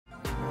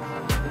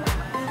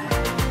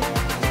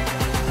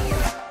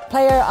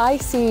Player I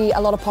see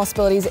a lot of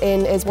possibilities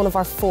in is one of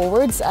our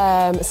forwards,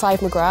 Sive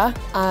McGrath.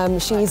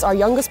 She's our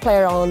youngest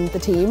player on the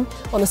team,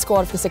 on the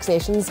squad for the Six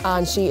Nations,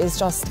 and she is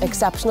just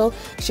exceptional.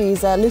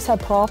 She's a loose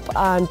head prop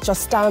and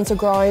just stands her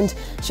ground.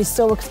 She's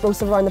so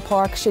explosive around the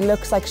park. She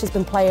looks like she's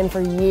been playing for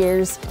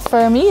years.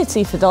 For me, it's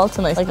Aoife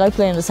Dalton. I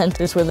play in the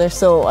centres with her,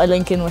 so I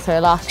link in with her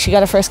a lot. She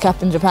got her first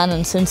cap in Japan,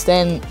 and since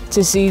then,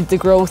 to see the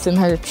growth in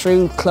her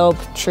through club,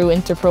 through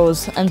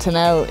Interpros, and to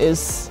now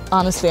is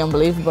honestly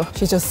unbelievable.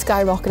 She's just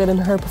skyrocketed in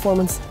her performance.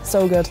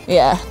 So good.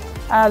 Yeah.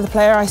 The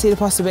player I see the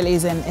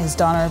possibilities in is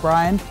Donna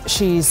O'Brien.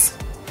 She's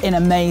in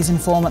amazing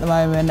form at the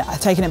moment,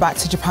 taking it back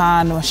to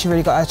Japan where she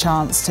really got a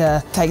chance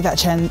to take that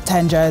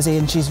 10 jersey,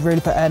 and she's really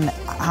put her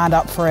hand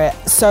up for it.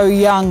 So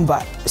young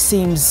but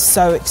seems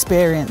so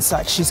experienced,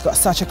 like she's got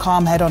such a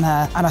calm head on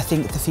her, and I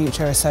think the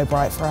future is so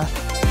bright for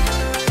her.